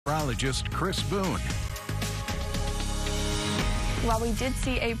Meteorologist Chris Boone. While we did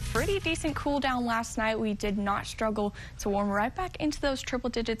see a pretty decent cool down last night, we did not struggle to warm right back into those triple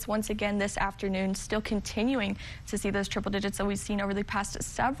digits once again this afternoon, still continuing to see those triple digits that we've seen over the past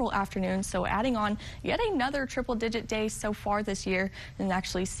several afternoons. So adding on yet another triple digit day so far this year, and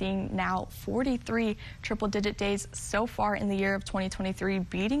actually seeing now 43 triple digit days so far in the year of 2023,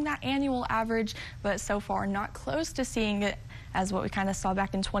 beating that annual average, but so far not close to seeing it as what we kind of saw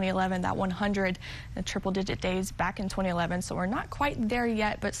back in 2011, that 100 triple digit days back in 2011. So we're not quite there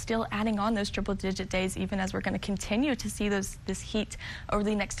yet, but still adding on those triple digit days, even as we're going to continue to see this heat over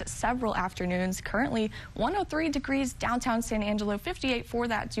the next several afternoons. Currently 103 degrees downtown San Angelo, 58 for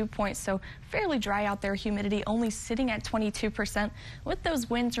that dew point. So fairly dry out there, humidity only sitting at 22%, with those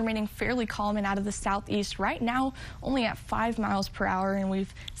winds remaining fairly calm and out of the southeast right now, only at 5 miles per hour. And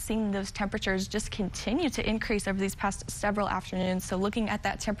we've seen those temperatures just continue to increase over these past several afternoons. So looking at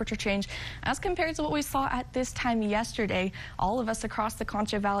that temperature change as compared to what we saw at this time yesterday, all of us across the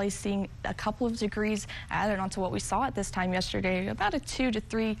Concho Valley seeing a couple of degrees added onto what we saw at this time yesterday, about a 2 to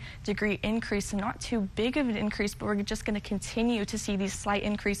 3 degree increase. So not too big of an increase, but we're just going to continue to see these slight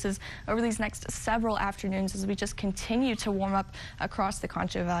increases over these next several afternoons as we just continue to warm up across the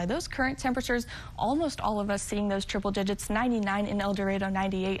Concho Valley. Those current temperatures, almost all of us seeing those triple digits, 99 in El Dorado,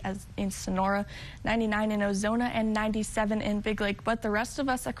 98 as in Sonora, 99 in Ozona, and 97 in Big Lake. But the rest of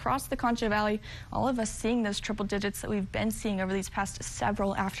us across the Concho Valley, all of us seeing those triple digits that we've been seeing over these past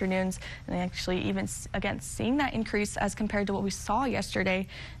several afternoons, and actually even again seeing that increase as compared to what we saw yesterday.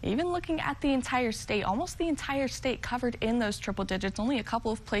 Even looking at the entire state, almost the entire state covered in those triple digits. Only a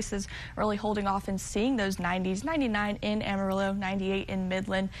couple of places really holding off and seeing those 90s. 99 in Amarillo, 98 in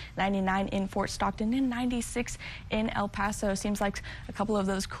Midland, 99 in Fort Stockton, and 96 in El Paso. Seems like a couple of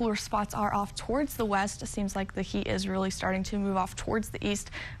those cooler spots are off towards the west. It seems like the heat is really starting to move off towards the east.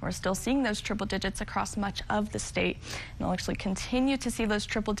 We're still seeing those triple digits across much of the state, and we'll actually continue to see those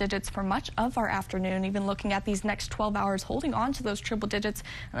triple digits for much of our afternoon. Even looking at these next 12 hours, holding on to those triple digits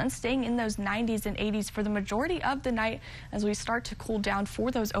and then staying in those 90s and 80s for the majority of the night. As we start to cool down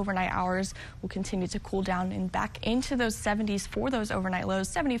for those overnight hours, we'll continue to cool down and back into those 70s for those overnight lows.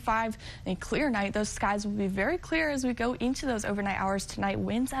 75, a clear night. Those skies will be very clear as we go into those overnight hours tonight.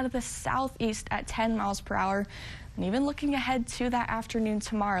 Winds out of the southeast at 10 miles per hour. And even looking ahead to that afternoon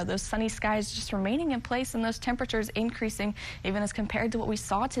tomorrow, those sunny skies just remaining in place and those temperatures increasing even as compared to what we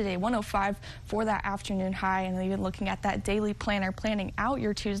saw today. 105 for that afternoon high. And even looking at that daily planner, planning out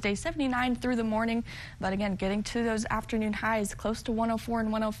your Tuesday, 79 through the morning. But again, getting to those afternoon highs close to 104 and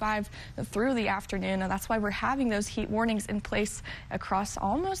 105 through the afternoon. And that's why we're having those heat warnings in place across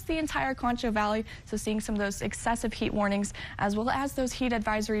almost the entire Concho Valley. So seeing some of those excessive heat warnings as well as those heat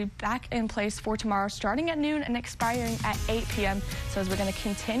advisory back in place for tomorrow, starting at noon and expiring at 8 p.m. So as we're going to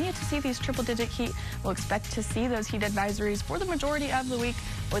continue to see these triple digit heat, we'll expect to see those heat advisories for the majority of the week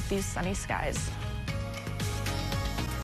with these sunny skies.